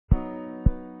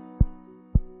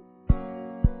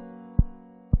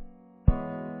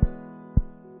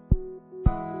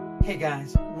Hey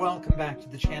guys, welcome back to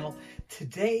the channel.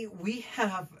 Today we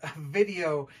have a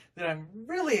video that I'm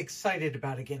really excited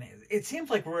about again. It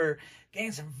seems like we're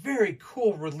getting some very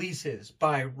cool releases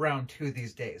by round 2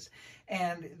 these days.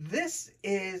 And this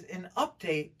is an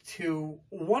update to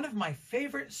one of my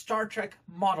favorite Star Trek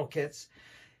model kits.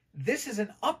 This is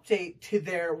an update to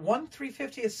their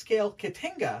 1/350th scale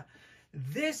Katinga.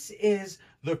 This is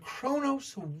the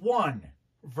Kronos One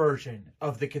version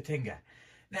of the Katinga.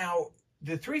 Now,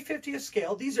 the 350th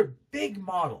scale, these are big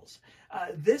models.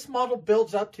 This model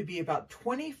builds up to be about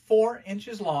 24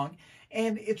 inches long,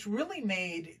 and it's really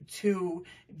made to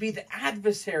be the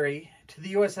adversary to the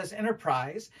USS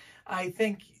Enterprise. I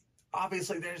think,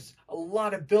 obviously, there's a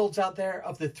lot of builds out there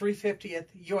of the 350th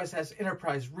USS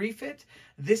Enterprise refit.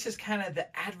 This is kind of the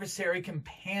adversary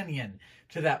companion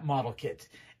to that model kit,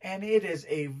 and it is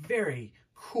a very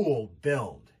cool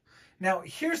build. Now,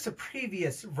 here's the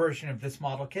previous version of this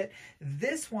model kit.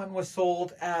 This one was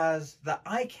sold as the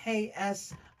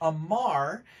IKS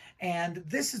Amar, and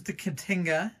this is the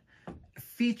Katinga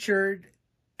featured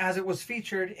as it was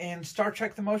featured in Star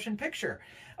Trek the Motion Picture.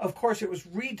 Of course, it was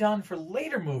redone for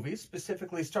later movies,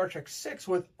 specifically Star Trek VI,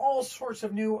 with all sorts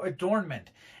of new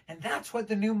adornment. And that's what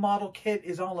the new model kit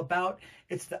is all about.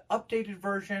 It's the updated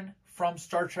version from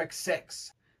Star Trek VI.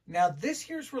 Now, this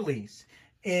year's release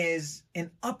is an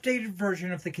updated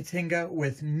version of the Katinga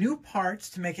with new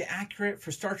parts to make it accurate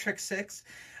for Star Trek VI.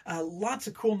 Lots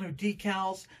of cool new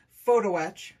decals, photo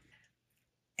etch,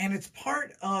 and it's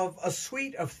part of a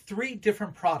suite of 3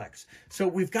 different products. So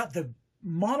we've got the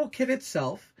model kit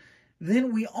itself,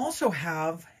 then we also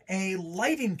have a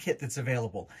lighting kit that's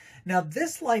available. Now,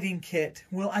 this lighting kit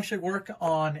will actually work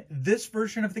on this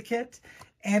version of the kit,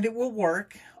 and it will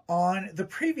work on the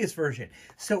previous version.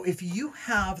 So if you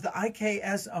have the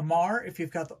IKS Amar, if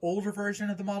you've got the older version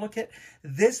of the model kit,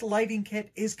 this lighting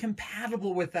kit is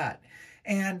compatible with that.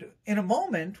 And in a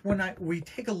moment, when we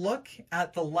take a look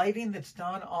at the lighting that's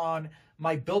done on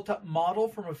my built-up model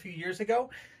from a few years ago,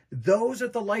 those are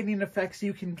the lighting effects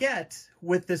you can get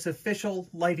with this official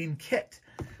lighting kit.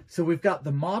 So we've got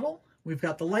the model, we've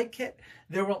got the light kit.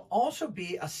 There will also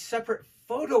be a separate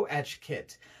photo etch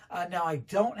kit. Now, I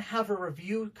don't have a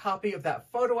review copy of that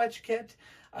photo etch kit.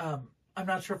 I'm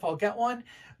not sure if I'll get one,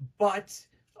 but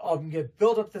I'm going to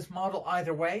build up this model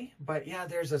either way. But yeah,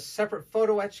 there's a separate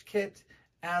photo etch kit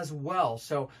as well.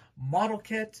 So model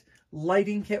kit,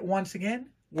 lighting kit, once again,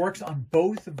 works on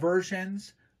both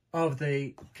versions of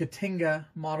the Katinga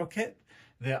model kit,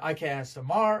 the IKS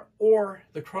Amar or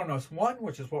the Kronos One,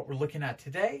 which is what we're looking at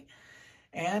today.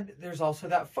 And there's also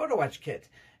that photo etch kit.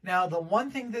 Now, the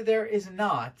one thing that there is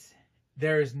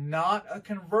not a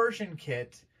conversion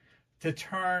kit to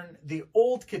turn the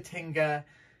old Katinga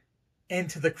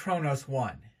into the Kronos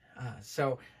One.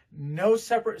 So no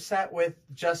separate set with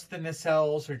just the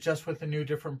nacelles or just with the new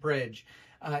different bridge.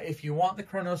 If you want the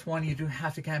Kronos One, you do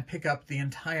have to kind of pick up the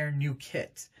entire new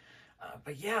kit.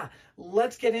 But yeah,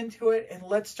 let's get into it and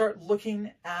let's start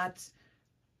looking at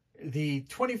the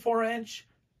 24-inch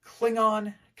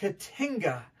Klingon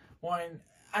Katinga,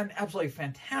 an absolutely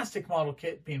fantastic model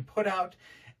kit being put out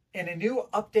in a new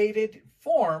updated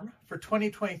form for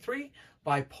 2023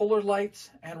 by Polar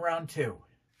Lights and Round 2.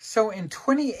 So in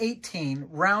 2018,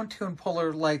 Round 2 and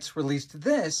Polar Lights released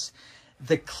this,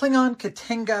 the Klingon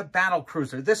Katinga Battle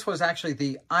Cruiser. This was actually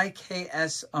the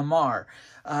IKS Amar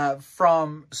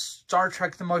from Star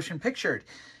Trek the Motion Picture.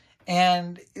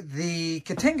 And the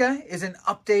Katinga is an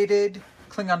updated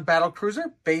Klingon battle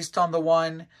cruiser based on the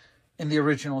one in the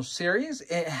original series.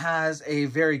 It has a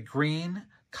very green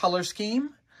color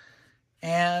scheme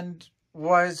and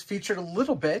was featured a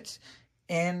little bit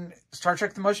in Star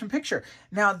Trek the Motion Picture.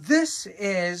 Now, this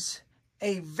is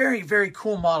a very, very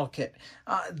cool model kit.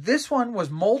 This one was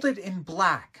molded in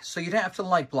black, so you didn't have to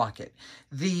light block it.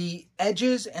 The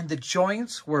edges and the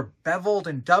joints were beveled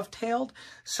and dovetailed,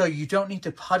 so you don't need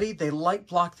to putty. They light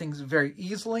block things very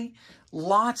easily.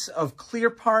 Lots of clear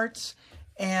parts,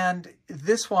 and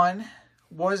this one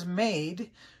was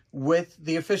made with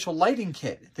the official lighting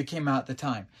kit that came out at the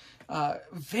time.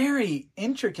 Very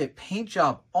intricate paint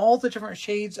job, all the different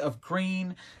shades of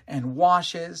green and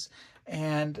washes,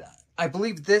 and I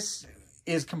believe this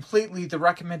is completely the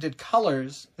recommended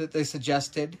colors that they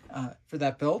suggested for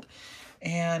that build.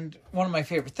 And one of my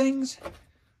favorite things,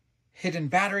 hidden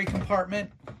battery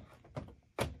compartment,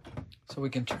 so we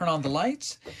can turn on the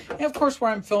lights. And of course,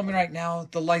 where I'm filming right now,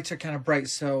 the lights are kind of bright,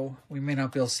 so we may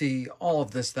not be able to see all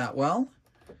of this that well.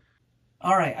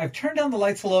 All right, I've turned down the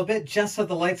lights a little bit just so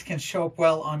the lights can show up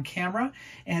well on camera.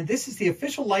 And this is the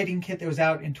official lighting kit that was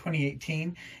out in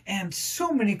 2018. And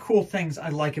so many cool things I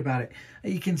like about it.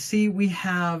 You can see we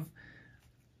have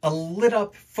a lit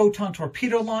up photon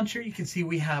torpedo launcher. You can see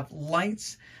we have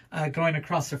lights going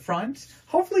across the front.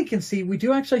 Hopefully you can see we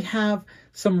do actually have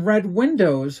some red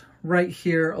windows right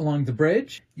here along the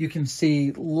bridge. You can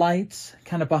see lights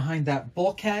kind of behind that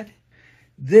bulkhead.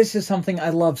 This is something I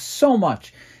love so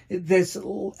much. This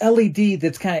LED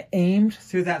that's kind of aimed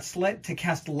through that slit to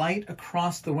cast light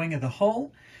across the wing of the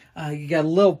hull. You got a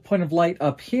little point of light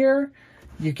up here.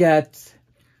 You get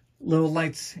little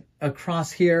lights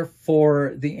across here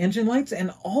for the engine lights,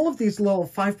 and all of these little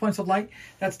 5 points of light,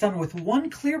 that's done with one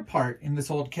clear part in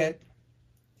this old kit,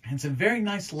 and some very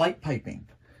nice light piping.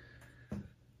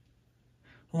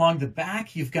 Along the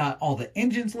back, you've got all the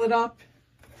engines lit up,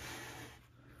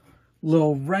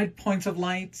 little red points of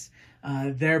lights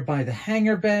there by the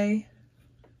hangar bay.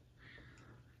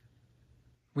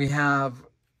 We have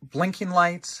blinking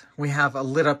lights. We have a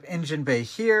lit up engine bay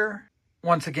here.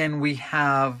 Once again, we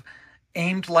have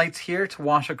aimed lights here to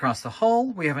wash across the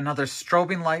hull. We have another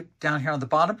strobing light down here on the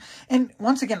bottom. And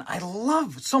once again, I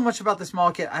love so much about this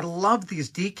model kit. I love these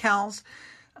decals.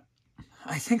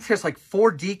 I think there's like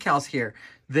 4 decals here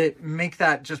that make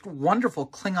that just wonderful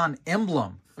Klingon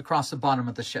emblem across the bottom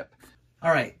of the ship.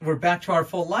 All right, we're back to our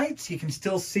full lights. You can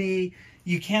still see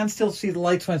the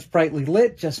lights when it's brightly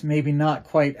lit, just maybe not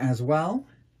quite as well.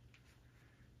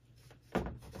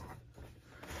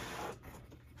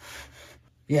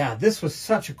 Yeah, this was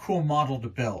such a cool model to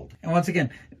build. And once again,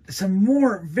 some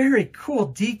more very cool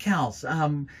decals.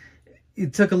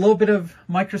 It took a little bit of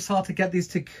microsol to get these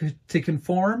to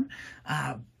conform,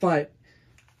 but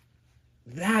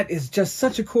that is just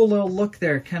such a cool little look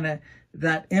there, kind of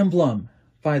that emblem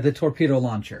by the torpedo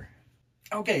launcher.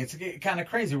 Okay, it's kind of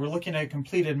crazy. We're looking at a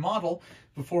completed model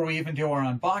before we even do our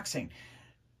unboxing.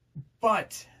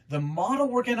 But the model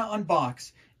we're going to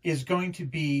unbox is going to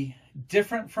be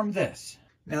different from this.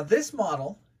 Now, this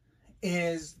model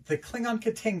is the Klingon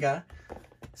Katinga.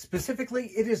 Specifically,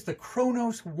 it is the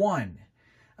Kronos One.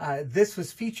 This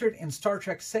was featured in Star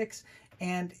Trek VI,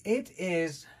 and it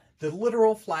is the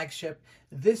literal flagship.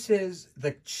 This is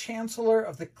the Chancellor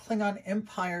of the Klingon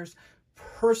Empire's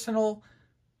personal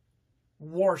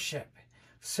warship.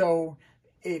 So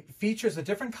it features a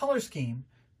different color scheme,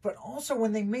 but also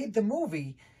when they made the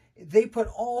movie, they put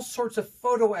all sorts of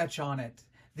photo etch on it.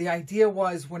 The idea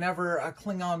was whenever a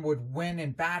Klingon would win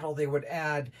in battle, they would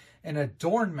add an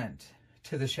adornment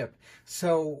to the ship.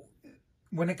 So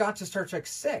when it got to Star Trek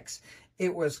VI,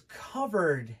 it was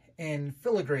covered in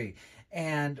filigree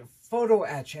and photo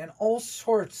etch and all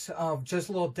sorts of just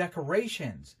little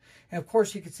decorations. And of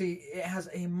course, you can see it has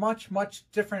a much, much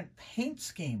different paint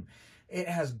scheme. It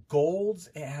has golds,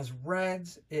 it has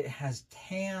reds, it has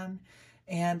tan.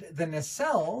 And the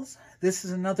nacelles, this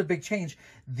is another big change.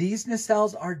 These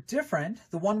nacelles are different.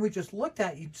 The one we just looked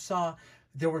at, you saw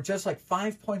there were just like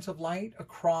 5 points of light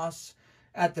across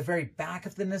at the very back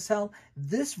of the nacelle.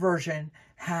 This version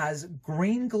has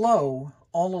green glow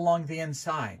all along the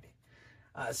inside.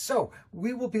 So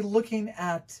we will be looking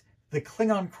at the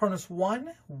Klingon Kronos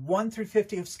 1 through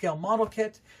 50 of scale model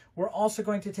kit. We're also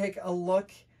going to take a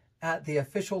look at the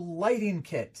official lighting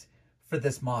kit for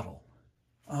this model.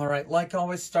 All right, like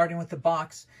always, starting with the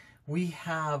box, we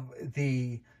have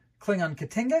the Klingon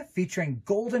Katinga featuring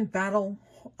golden battle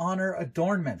honor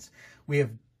adornments. We have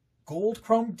gold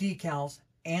chrome decals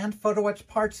and photo etch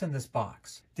parts in this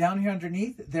box. Down here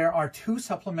underneath, there are 2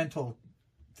 supplemental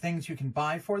things you can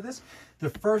buy for this. The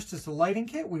first is the lighting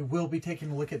kit. We will be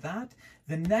taking a look at that.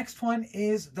 The next one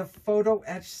is the photo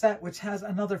etch set, which has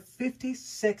another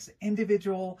 56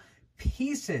 individual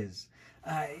pieces.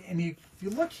 And if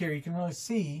you look here, you can really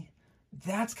see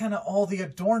that's kind of all the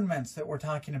adornments that we're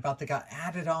talking about that got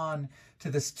added on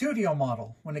to the studio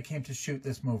model when it came to shoot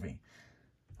this movie.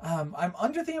 I'm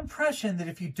under the impression that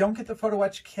if you don't get the photo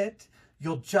etch kit,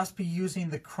 you'll just be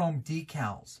using the chrome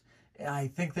decals. I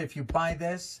think that if you buy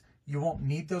this, you won't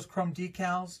need those chrome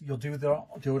decals. You'll do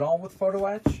it all with photo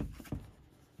etch.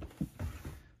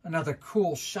 Another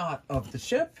cool shot of the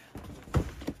ship.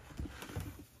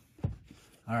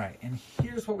 All right, and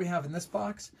here's what we have in this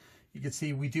box. You can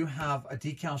see we do have a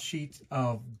decal sheet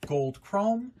of gold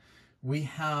chrome. We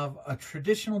have a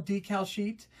traditional decal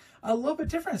sheet, a little bit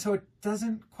different, so it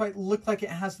doesn't quite look like it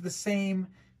has the same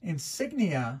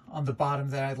insignia on the bottom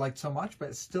that I liked so much, but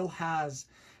it still has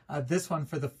this one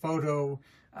for the photo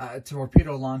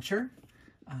torpedo launcher.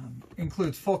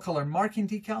 Includes full color marking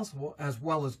decals as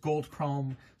well as gold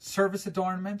chrome service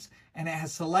adornments, and it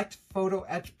has select photo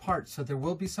etch parts, so there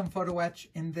will be some photo etch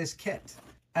in this kit.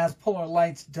 As Polar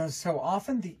Lights does so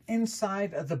often, the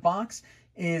inside of the box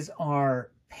is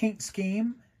our paint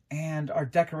scheme and our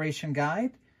decoration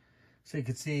guide. So you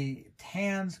can see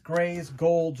tans, grays,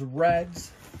 golds,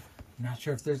 reds. I'm not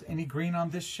sure if there's any green on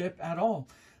this ship at all.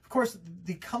 Of course,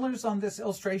 the colors on this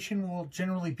illustration will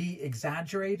generally be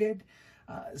exaggerated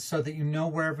so that you know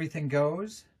where everything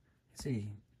goes. Let's see,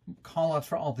 call outs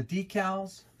for all the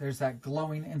decals. There's that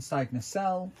glowing inside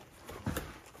nacelle.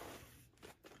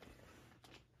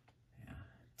 Yeah.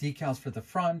 Decals for the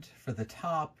front, for the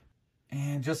top,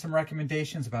 and just some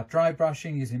recommendations about dry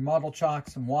brushing, using model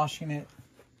chalks and washing it.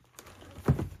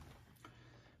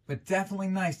 But definitely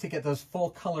nice to get those full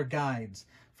color guides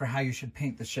for how you should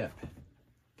paint the ship.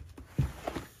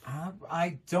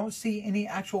 I don't see any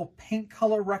actual paint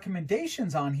color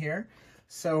recommendations on here,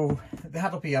 so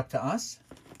that'll be up to us.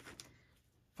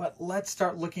 But let's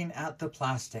start looking at the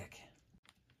plastic.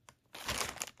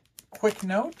 Quick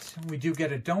note, we do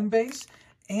get a dome base,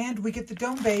 and we get the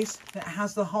dome base that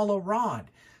has the hollow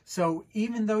rod. So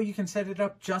even though you can set it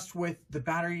up just with the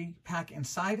battery pack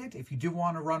inside it, if you do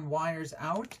want to run wires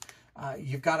out,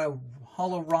 you've got a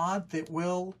hollow rod that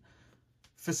will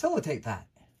facilitate that.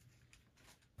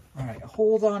 All right,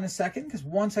 hold on a second, because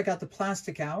once I got the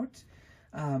plastic out,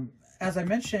 as I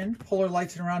mentioned, Polar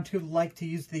Lights and Around 2 like to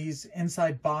use these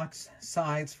inside box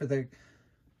sides for the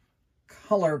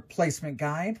color placement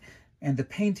guide and the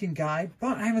painting guide,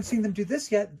 but I haven't seen them do this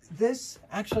yet. This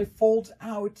actually folds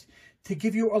out to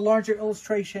give you a larger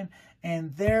illustration,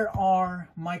 and there are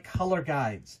my color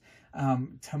guides.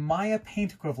 Tamiya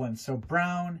paint equivalents, so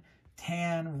brown,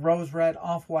 tan, rose red,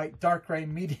 off-white, dark gray,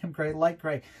 medium gray, light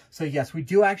gray. So yes, we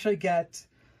do actually get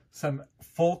some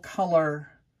full color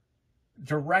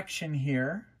direction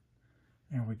here.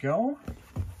 There we go.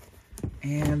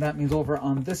 And that means over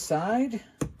on this side,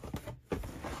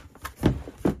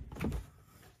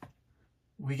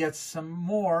 we get some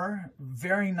more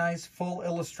very nice full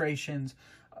illustrations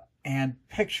and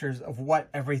pictures of what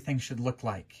everything should look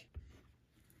like.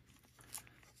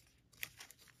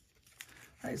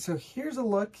 All right, so here's a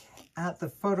look at the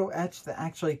photo etch that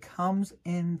actually comes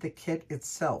in the kit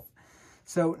itself.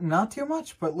 So not too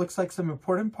much, but looks like some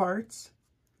important parts.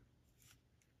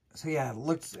 So yeah,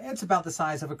 it's about the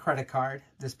size of a credit card,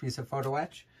 this piece of photo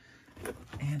etch.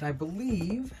 And I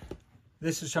believe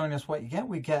this is showing us what you get.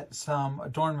 We get some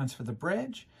adornments for the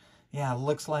bridge. Yeah,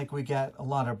 looks like we get a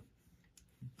lot of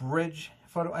bridge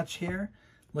photo etch here.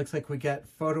 Looks like we get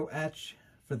photo etch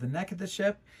for the neck of the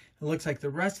ship. It looks like the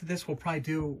rest of this we'll probably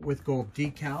do with gold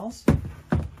decals.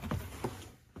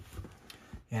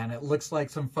 And it looks like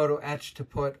some photo etch to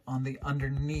put on the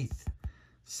underneath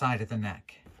side of the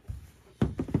neck. All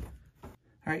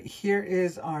right, here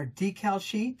is our decal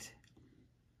sheet.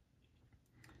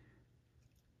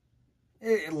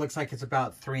 It looks like it's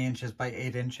about 3 inches by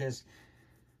 8 inches.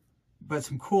 But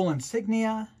some cool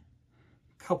insignia,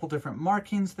 a couple different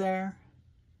markings there.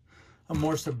 A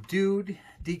more subdued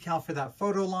decal for that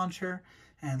photo launcher,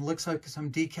 and looks like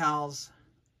some decals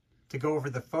to go over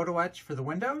the photo etch for the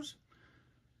windows.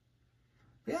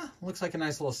 Yeah, looks like a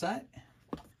nice little set.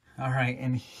 All right,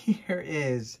 and here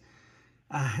is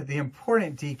the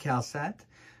important decal set.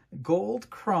 Gold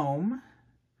chrome.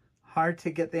 Hard to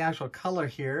get the actual color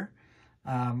here.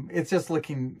 It's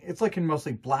looking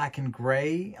mostly black and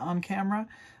gray on camera,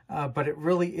 but it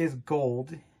really is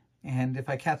gold. And if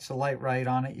I catch the light right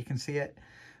on it, you can see it.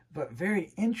 But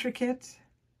very intricate.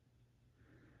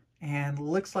 And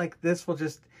looks like this will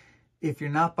just, if you're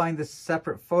not buying the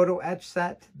separate photo etch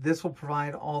set, this will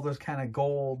provide all those kind of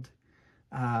gold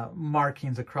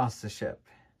markings across the ship.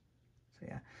 So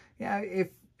yeah,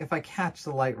 if I catch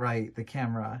the light right, the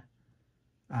camera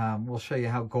will show you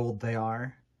how gold they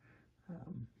are.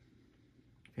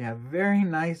 Yeah, very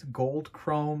nice gold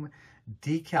chrome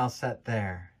decal set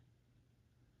there.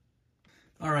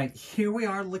 All right, here we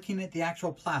are looking at the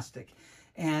actual plastic.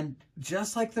 And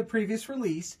just like the previous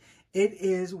release, it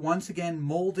is once again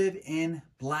molded in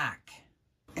black.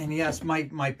 And yes,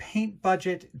 my paint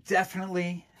budget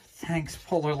definitely thanks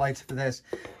Polar Lights for this.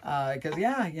 Because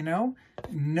yeah, you know,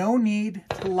 no need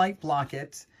to light block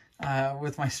it.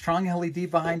 With my strong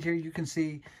LED behind here, you can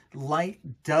see light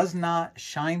does not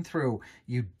shine through.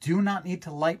 You do not need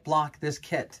to light block this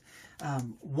kit.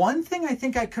 One thing I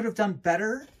think I could have done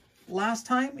better last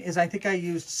time is I think I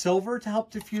used silver to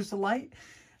help diffuse the light.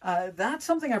 That's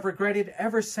something I've regretted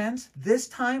ever since. This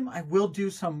time I will do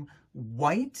some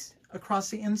white across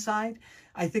the inside.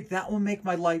 I think that will make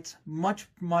my lights much,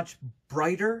 much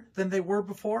brighter than they were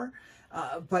before.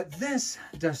 But this,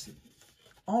 just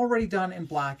already done in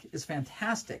black, is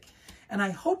fantastic. And I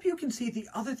hope you can see the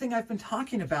other thing I've been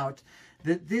talking about,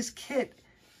 that this kit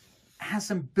has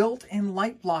some built-in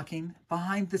light blocking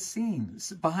behind the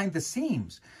seams.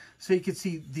 So you can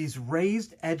see these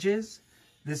raised edges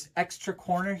this extra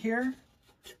corner here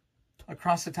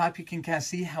across the top, you can kind of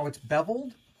see how it's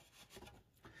beveled.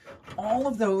 All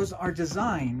of those are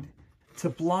designed to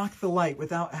block the light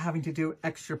without having to do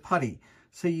extra putty.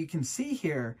 So you can see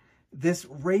here, this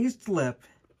raised lip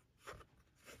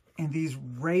and these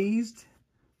raised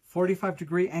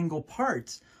 45-degree angle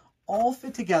parts all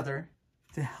fit together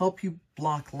to help you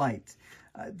block light.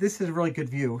 This is a really good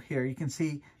view here. You can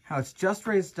see how it's just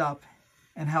raised up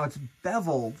and how it's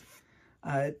beveled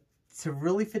to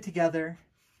really fit together.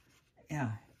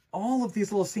 Yeah, all of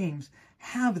these little seams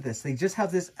have this. They just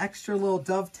have this extra little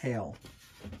dovetail,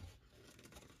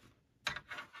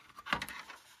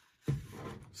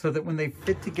 so that when they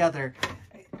fit together,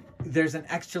 there's an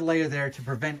extra layer there to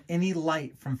prevent any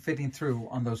light from fitting through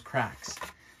on those cracks.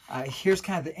 Here's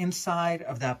kind of the inside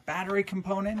of that battery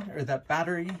component, or that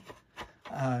battery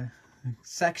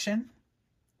section.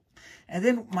 And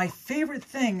then my favorite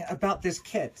thing about this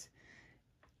kit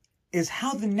is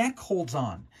how the neck holds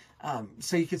on.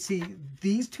 So you can see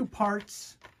these two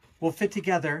parts will fit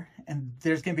together, and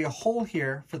there's going to be a hole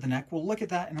here for the neck. We'll look at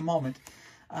that in a moment.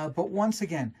 But once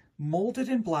again, molded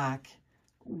in black,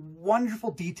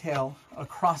 wonderful detail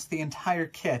across the entire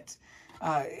kit.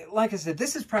 Like I said,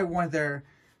 this is probably one of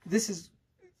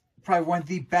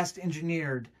the best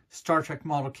engineered Star Trek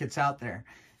model kits out there.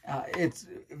 It's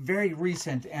very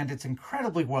recent and it's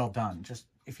incredibly well done. Just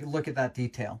if you look at that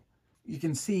detail, you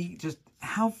can see just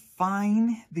how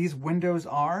fine these windows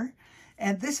are.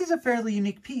 And this is a fairly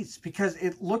unique piece because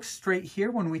it looks straight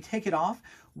here. When we take it off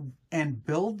and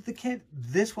build the kit,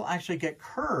 this will actually get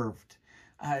curved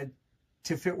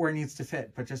to fit where it needs to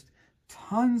fit. But just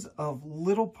tons of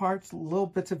little parts, little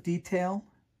bits of detail.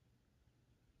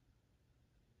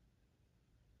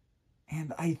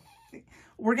 And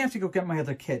we're gonna have to go get my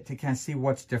other kit to kind of see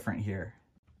what's different here.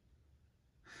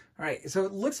 All right, so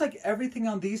it looks like everything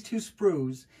on these two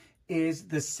sprues is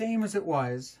the same as it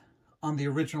was on the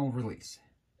original release.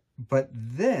 But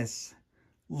this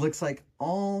looks like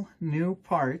all new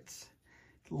parts,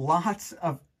 lots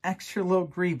of extra little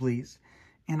greeblies,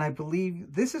 and I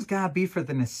believe this has got to be for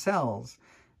the nacelles,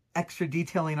 extra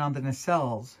detailing on the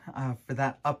nacelles for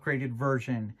that upgraded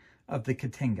version of the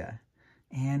Katinga.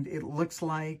 And it looks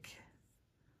like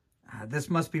this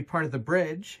must be part of the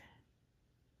bridge.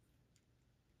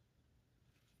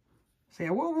 So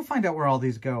yeah, we'll find out where all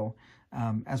these go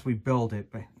as we build it.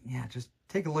 But yeah, just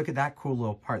take a look at that cool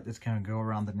little part that's going to go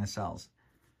around the nacelles.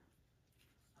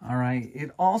 All right,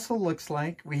 it also looks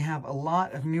like we have a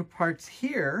lot of new parts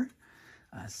here.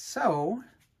 So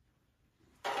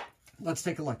let's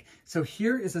take a look. So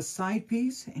here is a side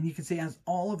piece, and you can see it has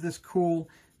all of this cool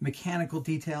mechanical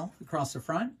detail across the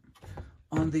front.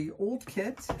 On the old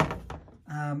kit,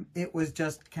 it was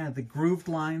just kind of the grooved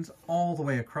lines all the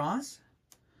way across.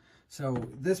 So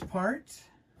this part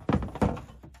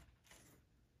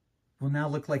will now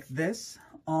look like this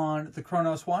on the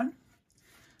Kronos One.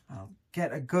 I'll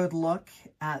get a good look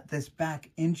at this back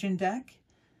engine deck,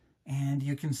 and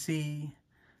you can see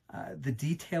the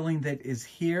detailing that is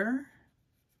here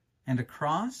and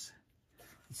across.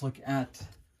 Let's look at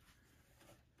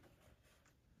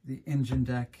the engine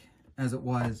deck as it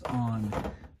was on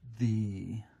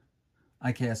the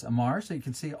IKS Amar. So you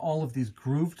can see all of these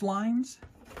grooved lines.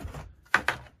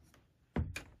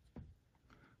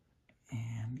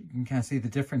 And you can kind of see the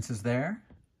differences there.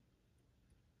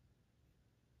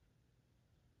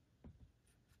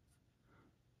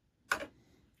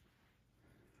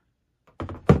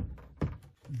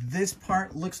 This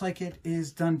part looks like it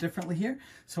is done differently here.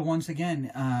 So once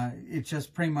again, it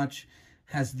just pretty much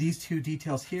has these two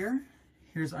details here.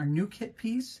 Here's our new kit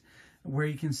piece where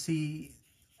you can see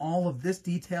all of this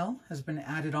detail has been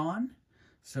added on.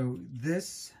 So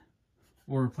this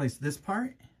will replace this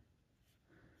part.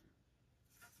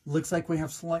 Looks like we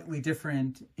have slightly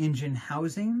different engine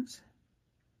housings.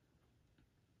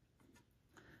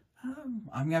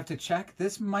 I'm gonna have to check.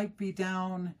 This might be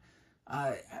down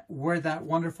where that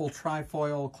wonderful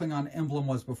trifoil Klingon emblem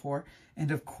was before.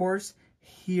 And of course,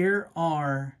 here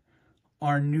are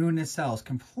our new nacelles,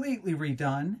 completely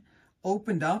redone,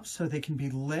 opened up so they can be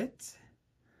lit.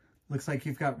 Looks like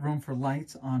you've got room for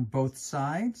lights on both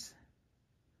sides.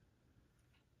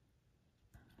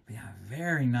 But yeah,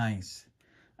 very nice.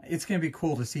 It's going to be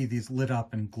cool to see these lit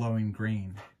up and glowing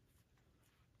green.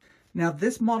 Now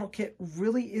this model kit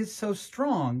really is so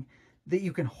strong that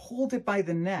you can hold it by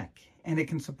the neck and it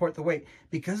can support the weight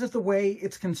because of the way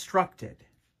it's constructed.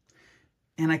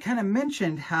 And I kind of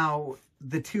mentioned how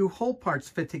the two hole parts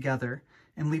fit together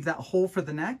and leave that hole for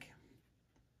the neck.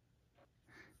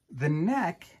 The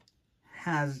neck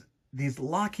has these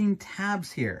locking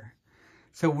tabs here.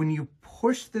 So when you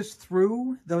push this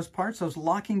through those parts, those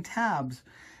locking tabs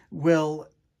will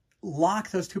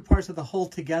lock those two parts of the hull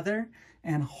together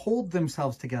and hold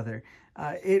themselves together.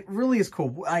 It really is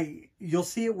cool. You'll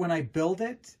see it when I build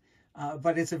it,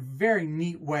 but it's a very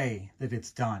neat way that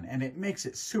it's done, and it makes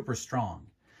it super strong.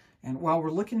 And while we're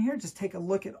looking here, just take a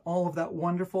look at all of that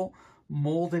wonderful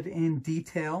molded in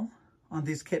detail on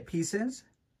these kit pieces.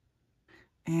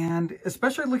 And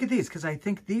especially look at these, because I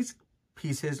think these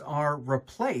pieces are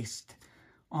replaced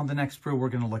on the next sprue we're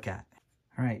going to look at.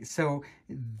 All right, so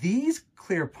these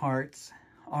clear parts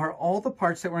are all the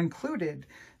parts that were included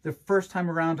the first time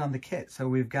around on the kit. So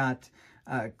we've got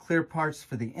clear parts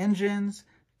for the engines,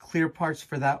 clear parts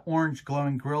for that orange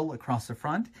glowing grille across the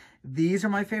front. These are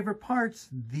my favorite parts.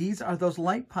 These are those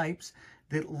light pipes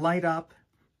that light up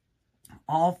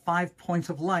all 5 points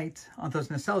of light on those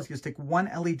nacelles. You stick one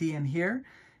LED in here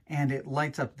and it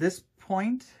lights up this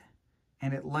point,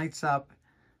 and it lights up,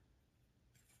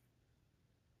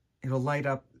 it'll light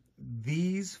up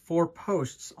these 4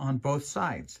 posts on both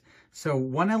sides. So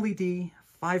one LED,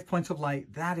 5 points of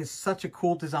light. That is such a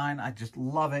cool design. I just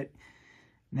love it.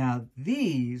 Now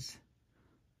these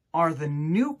are the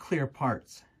new clear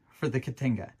parts for the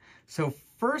Katinga. So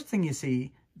first thing you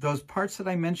see, those parts that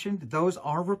I mentioned, those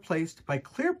are replaced by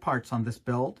clear parts on this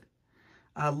build.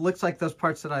 Looks like those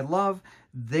parts that I love,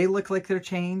 they look like they're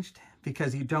changed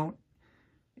because you don't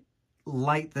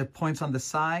light the points on the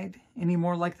side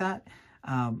anymore like that.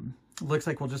 Looks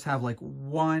like we'll just have like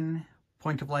 1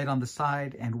 point of light on the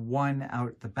side and 1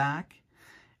 out the back.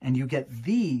 And you get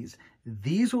these.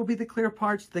 These will be the clear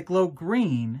parts that glow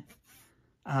green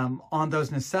on those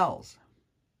nacelles.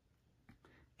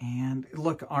 And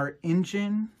look, our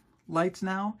engine lights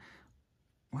now,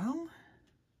 well,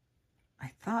 I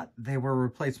thought they were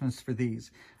replacements for these.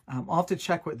 I'll have to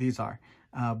check what these are.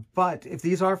 But if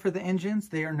these are for the engines,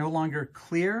 they are no longer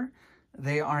clear.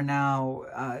 They are now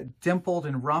dimpled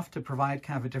and rough to provide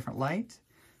kind of a different light,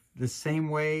 the same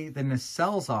way the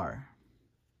nacelles are.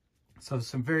 So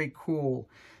some very cool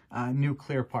new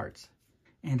clear parts.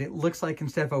 And it looks like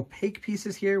instead of opaque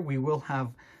pieces here, we will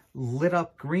have lit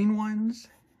up green ones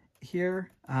here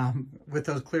with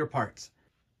those clear parts.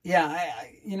 Yeah,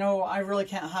 I really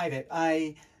can't hide it.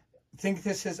 I think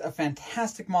this is a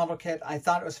fantastic model kit. I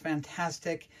thought it was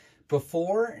fantastic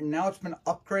before. Now it's been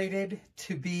upgraded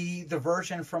to be the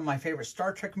version from my favorite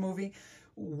Star Trek movie.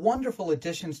 Wonderful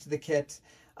additions to the kit.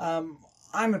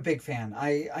 I'm a big fan.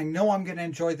 I know I'm going to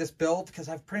enjoy this build because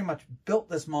I've pretty much built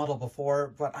this model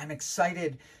before, but I'm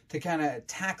excited to kind of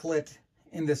tackle it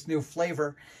in this new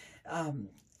flavor.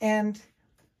 And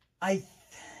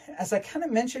as I kind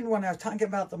of mentioned when I was talking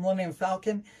about the Millennium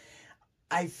Falcon,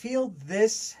 I feel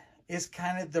this is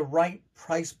kind of the right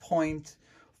price point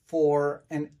for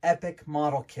an epic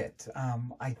model kit.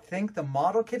 I think the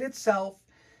model kit itself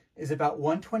is about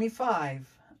 $125.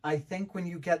 I think when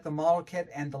you get the model kit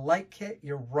and the light kit,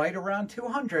 you're right around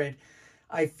 $200.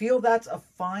 I feel that's a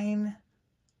fine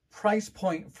price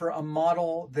point for a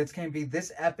model that's going to be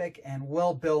this epic and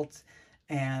well built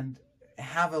and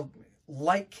have a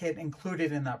light kit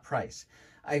included in that price.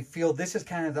 I feel this is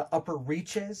kind of the upper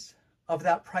reaches of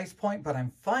that price point, but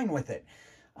I'm fine with it.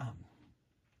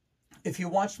 If you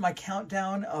watched my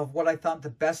countdown of what I thought the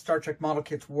best Star Trek model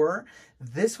kits were,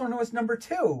 this one was number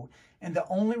 2. And the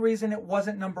only reason it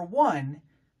wasn't number 1,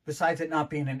 besides it not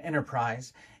being an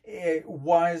Enterprise, it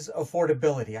was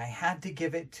affordability. I had to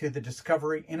give it to the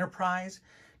Discovery Enterprise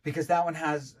because that one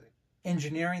has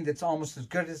engineering that's almost as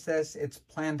good as this. It's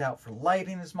planned out for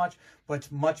lighting as much, but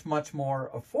it's much, much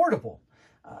more affordable.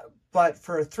 But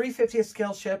for a 350th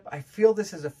scale ship, I feel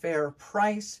this is a fair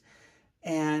price.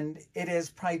 And it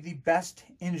is probably the best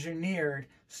engineered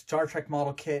Star Trek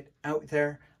model kit out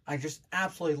there. I just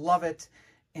absolutely love it,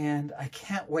 and I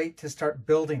can't wait to start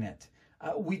building it.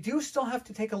 We do still have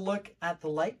to take a look at the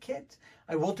light kit.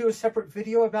 I will do a separate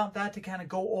video about that to kind of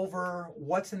go over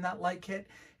what's in that light kit.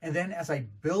 And then as I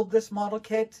build this model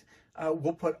kit,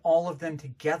 we'll put all of them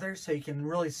together so you can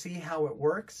really see how it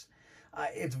works.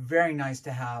 It's very nice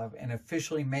to have an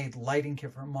officially made lighting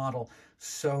kit for a model.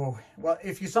 So, well,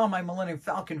 if you saw my Millennium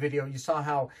Falcon video, you saw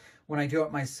how when I do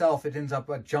it myself, it ends up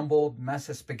a jumbled mess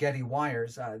of spaghetti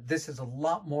wires. This is a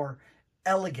lot more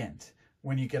elegant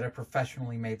when you get a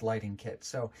professionally made lighting kit.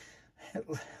 So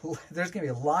there's going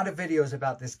to be a lot of videos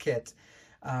about this kit.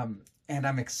 And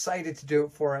I'm excited to do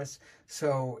it for us.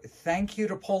 So thank you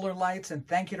to Polar Lights and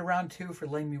thank you to Round 2 for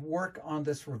letting me work on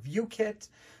this review kit.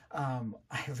 I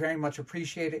very much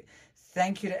appreciate it.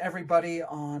 Thank you to everybody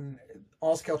on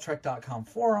allscaletrek.com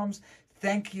forums.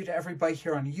 Thank you to everybody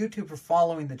here on YouTube for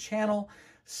following the channel.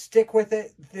 Stick with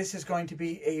it. This is going to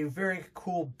be a very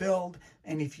cool build.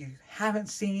 And if you haven't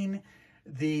seen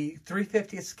the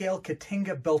 3/50th scale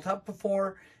Katinga built up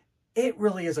before, it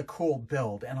really is a cool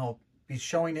build. And I'll be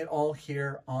showing it all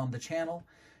here on the channel.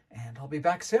 And I'll be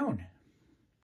back soon.